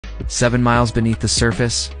7 miles beneath the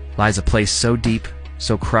surface lies a place so deep,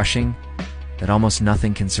 so crushing, that almost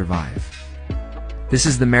nothing can survive. This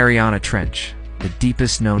is the Mariana Trench, the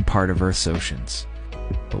deepest known part of Earth's oceans.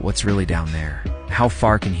 But what's really down there? How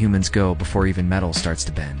far can humans go before even metal starts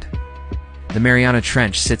to bend? The Mariana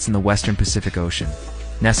Trench sits in the western Pacific Ocean,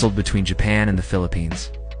 nestled between Japan and the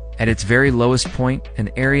Philippines. At its very lowest point, an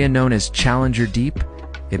area known as Challenger Deep,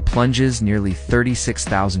 it plunges nearly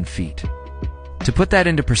 36,000 feet. To put that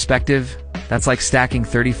into perspective, that's like stacking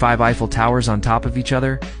 35 Eiffel Towers on top of each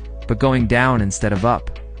other, but going down instead of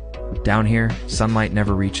up. Down here, sunlight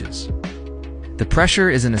never reaches. The pressure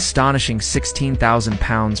is an astonishing 16,000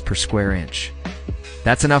 pounds per square inch.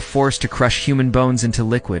 That's enough force to crush human bones into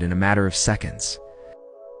liquid in a matter of seconds.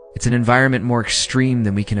 It's an environment more extreme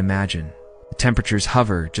than we can imagine. The temperatures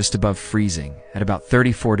hover just above freezing, at about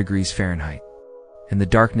 34 degrees Fahrenheit. And the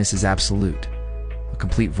darkness is absolute, a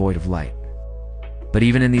complete void of light. But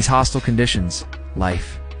even in these hostile conditions,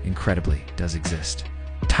 life, incredibly, does exist.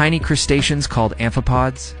 Tiny crustaceans called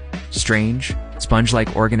amphipods, strange,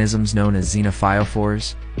 sponge-like organisms known as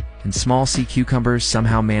xenophyophores, and small sea cucumbers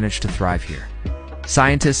somehow manage to thrive here.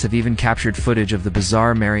 Scientists have even captured footage of the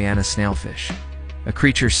bizarre Mariana snailfish, a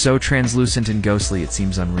creature so translucent and ghostly it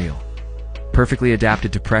seems unreal, perfectly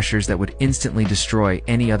adapted to pressures that would instantly destroy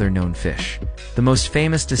any other known fish. The most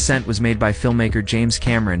famous descent was made by filmmaker James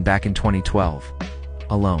Cameron back in 2012,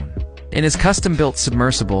 alone. In his custom-built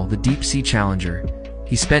submersible, the Deep Sea Challenger,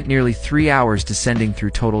 he spent nearly 3 hours descending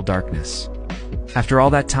through total darkness. After all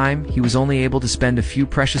that time, he was only able to spend a few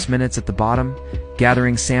precious minutes at the bottom,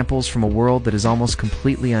 gathering samples from a world that is almost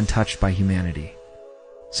completely untouched by humanity.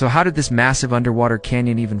 So how did this massive underwater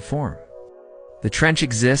canyon even form? The trench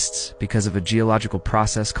exists because of a geological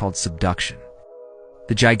process called subduction.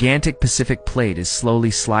 The gigantic Pacific Plate is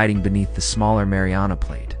slowly sliding beneath the smaller Mariana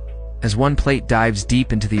Plate. As one plate dives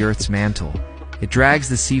deep into the Earth's mantle, it drags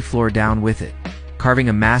the seafloor down with it, carving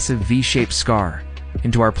a massive V-shaped scar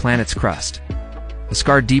into our planet's crust. A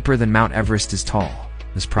scar deeper than Mount Everest is tall.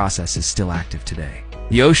 This process is still active today.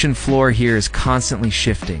 The ocean floor here is constantly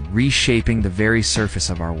shifting, reshaping the very surface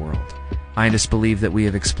of our world. Scientists believe that we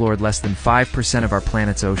have explored less than 5% of our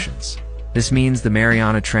planet's oceans. This means the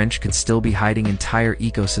Mariana Trench could still be hiding entire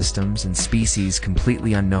ecosystems and species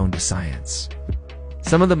completely unknown to science.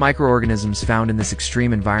 Some of the microorganisms found in this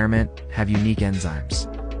extreme environment have unique enzymes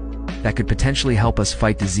that could potentially help us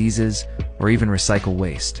fight diseases or even recycle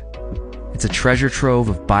waste. It's a treasure trove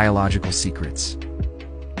of biological secrets.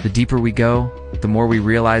 The deeper we go, the more we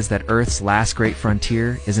realize that Earth's last great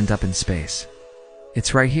frontier isn't up in space.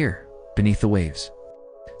 It's right here, beneath the waves.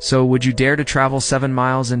 So would you dare to travel 7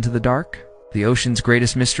 miles into the dark? The ocean's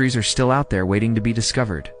greatest mysteries are still out there waiting to be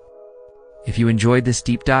discovered. If you enjoyed this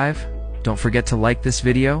deep dive, don't forget to like this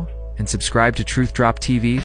video and subscribe to Truth Drop TV